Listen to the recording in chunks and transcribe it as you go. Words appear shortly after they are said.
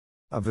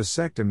A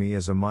vasectomy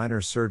is a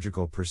minor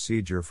surgical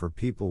procedure for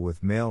people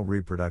with male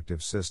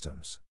reproductive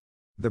systems.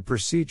 The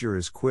procedure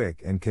is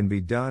quick and can be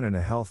done in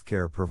a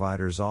healthcare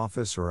provider's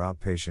office or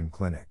outpatient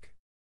clinic.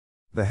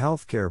 The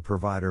healthcare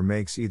provider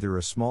makes either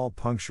a small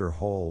puncture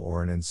hole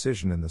or an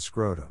incision in the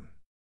scrotum.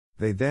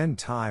 They then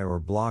tie or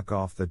block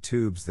off the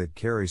tubes that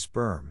carry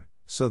sperm,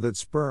 so that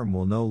sperm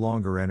will no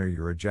longer enter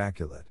your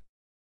ejaculate.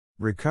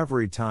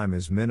 Recovery time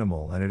is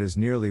minimal and it is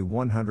nearly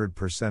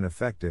 100%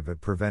 effective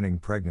at preventing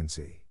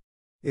pregnancy.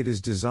 It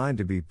is designed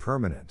to be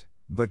permanent,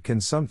 but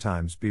can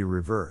sometimes be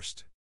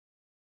reversed.